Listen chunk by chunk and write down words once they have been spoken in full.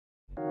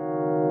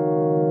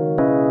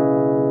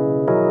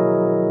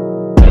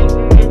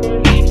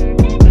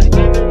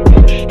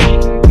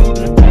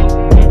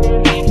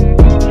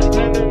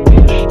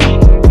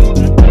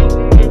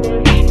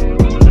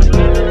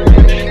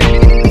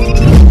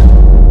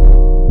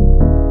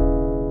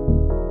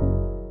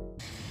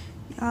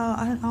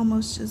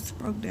almost just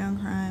broke down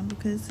crying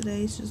because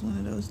today's just one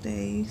of those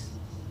days.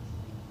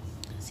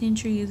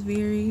 Sentry is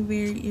very,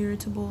 very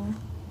irritable.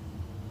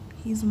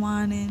 He's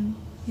whining.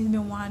 He's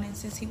been whining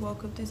since he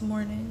woke up this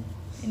morning.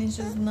 And it's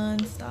just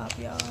non-stop,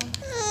 y'all.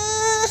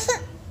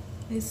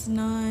 It's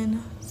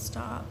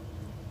non-stop.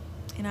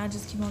 And I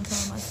just keep on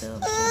telling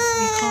myself, just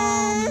be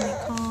calm, be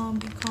calm,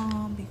 be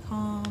calm, be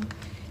calm.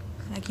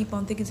 And I keep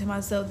on thinking to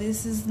myself,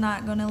 this is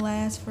not gonna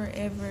last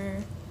forever.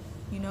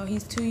 You know,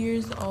 he's 2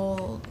 years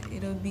old.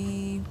 It'll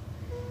be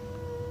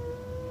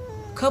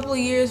a couple of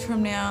years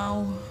from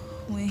now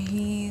when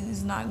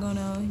he's not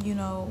gonna, you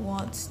know,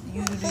 want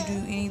you to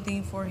do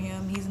anything for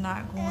him. He's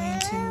not going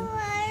to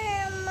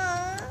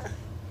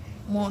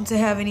want to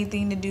have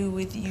anything to do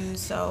with you.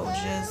 So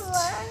just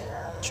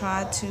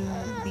try to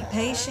be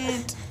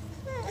patient.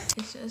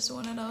 It's just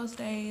one of those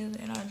days,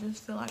 and I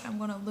just feel like I'm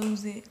gonna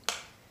lose it.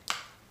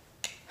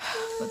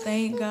 But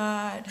thank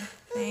God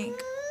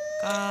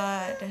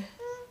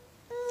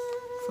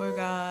for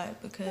God,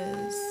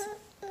 because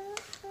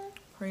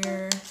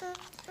prayer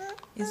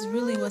is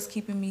really what's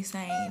keeping me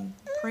sane.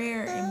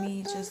 Prayer and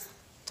me just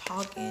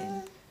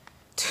talking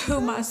to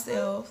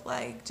myself,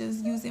 like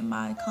just using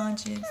my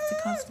conscience to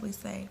constantly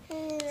say,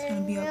 it's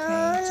gonna be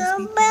okay, just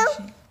be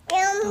patient,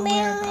 don't worry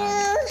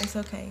about it, it's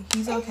okay,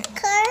 he's okay,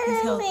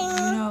 he's healthy,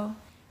 you know.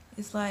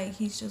 It's like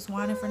he's just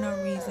whining for no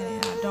reason,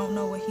 and I don't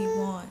know what he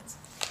wants.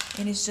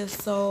 And it's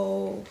just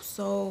so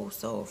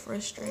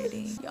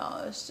frustrating.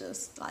 Y'all, it's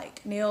just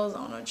like nails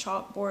on a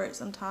chalkboard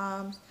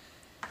sometimes.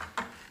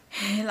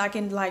 And I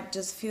can like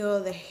just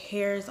feel the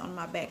hairs on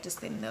my back just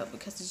standing up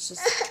because it just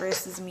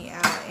stresses me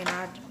out. And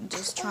I'm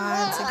just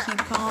trying to keep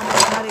calm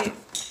about it.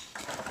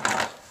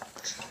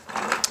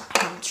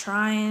 I'm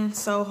trying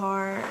so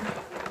hard.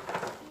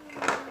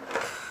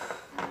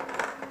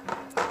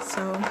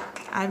 So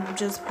I'm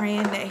just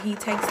praying that he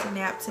takes a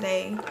nap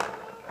today.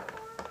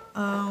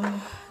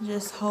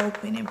 Just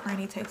hoping and praying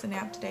he takes a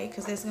nap today,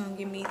 because it's gonna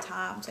give me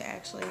time to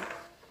actually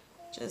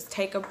just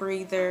take a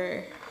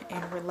breather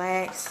and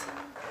relax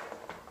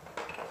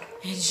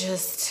and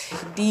just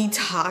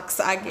detox,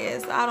 I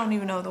guess. I don't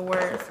even know the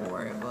word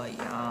for it, but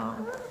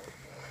y'all,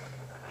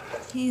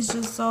 he's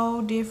just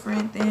so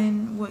different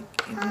than what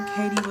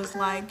Kayde was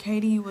like.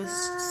 Kayde was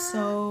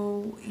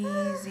so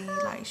easy,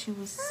 like she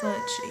was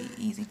such an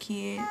easy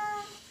kid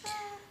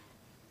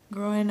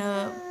growing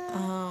up.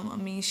 I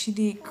mean, she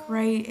did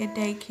great at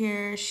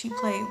daycare. She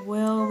played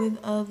well with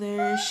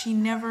others. She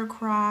never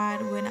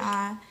cried when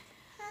I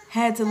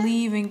had to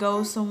leave and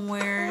go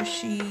somewhere.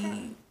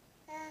 She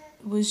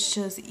was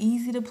just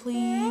easy to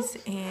please,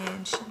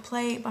 and she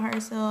played by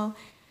herself,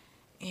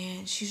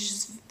 and she's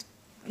just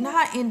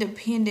not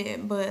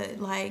independent, but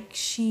like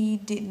she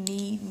didn't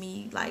need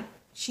me. Like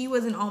she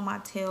wasn't on my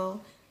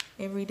tail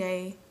every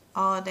day,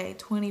 all day,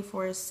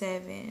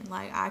 24/7.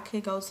 Like I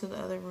could go to the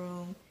other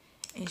room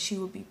and she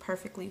would be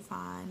perfectly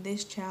fine.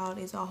 This child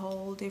is a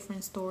whole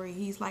different story.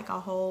 He's like a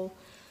whole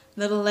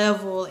little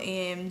level,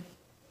 and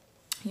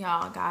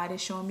y'all, God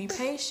is showing me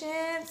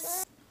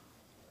patience.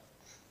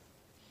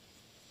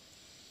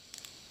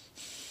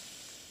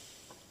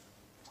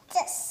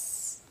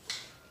 This.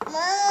 Mama,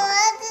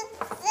 what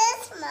is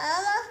this,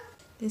 Mama?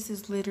 This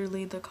is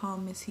literally the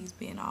calmest he's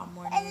been all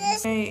morning.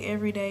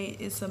 Every day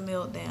it's a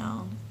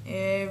meltdown.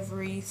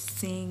 Every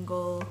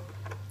single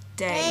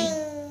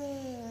day.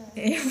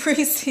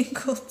 Every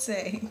single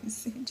day,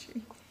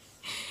 Sentry.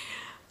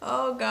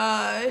 Oh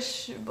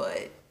gosh,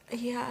 but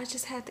yeah, I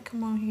just had to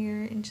come on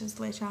here and just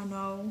let y'all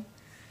know.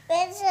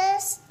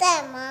 What's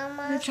that,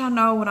 Mama? Let y'all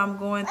know what I'm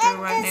going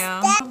through right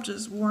now. I'm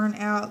just worn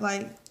out.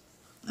 Like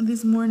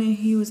this morning,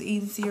 he was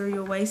eating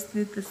cereal,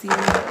 wasted the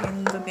cereal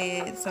in the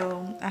bed,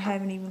 so I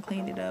haven't even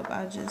cleaned it up.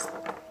 I just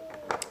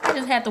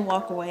had to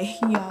walk away,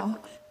 y'all.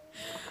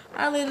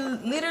 I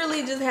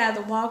literally just had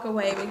to walk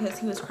away because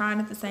he was crying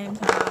at the same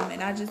time,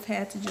 and I just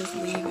had to just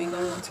leave and go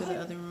into the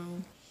other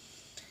room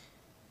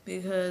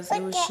because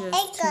it was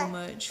just too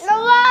much for me.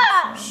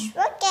 So.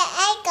 Look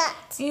at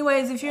Eggot.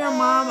 Anyways, if you're a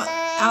mom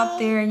out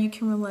there and you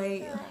can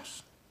relate,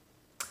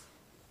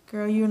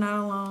 girl, you're not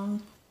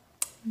alone.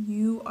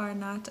 You are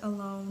not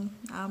alone.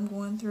 I'm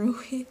going through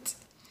it.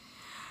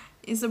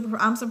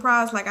 I'm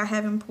surprised like I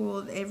haven't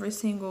pulled every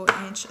single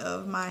inch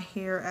of my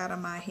hair out of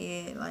my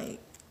head. Like,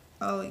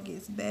 oh, it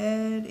gets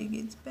bad. It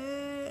gets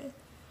bad.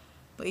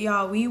 But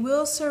y'all, we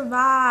will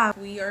survive.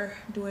 We are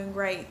doing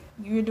great.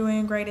 You're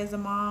doing great as a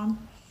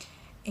mom,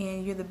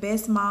 and you're the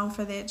best mom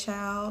for that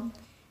child.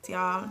 So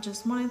y'all,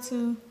 just wanted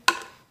to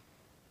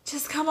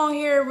just come on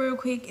here real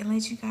quick and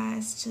let you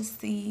guys just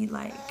see,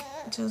 like,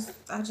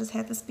 I just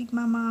had to speak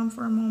my mind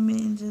for a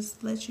moment and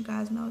just let you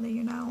guys know that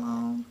you're not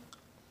alone.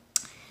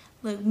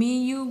 Look, me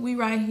and you, we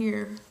right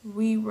here.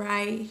 We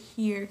right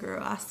here,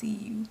 girl. I see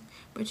you.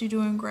 But you're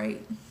doing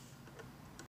great.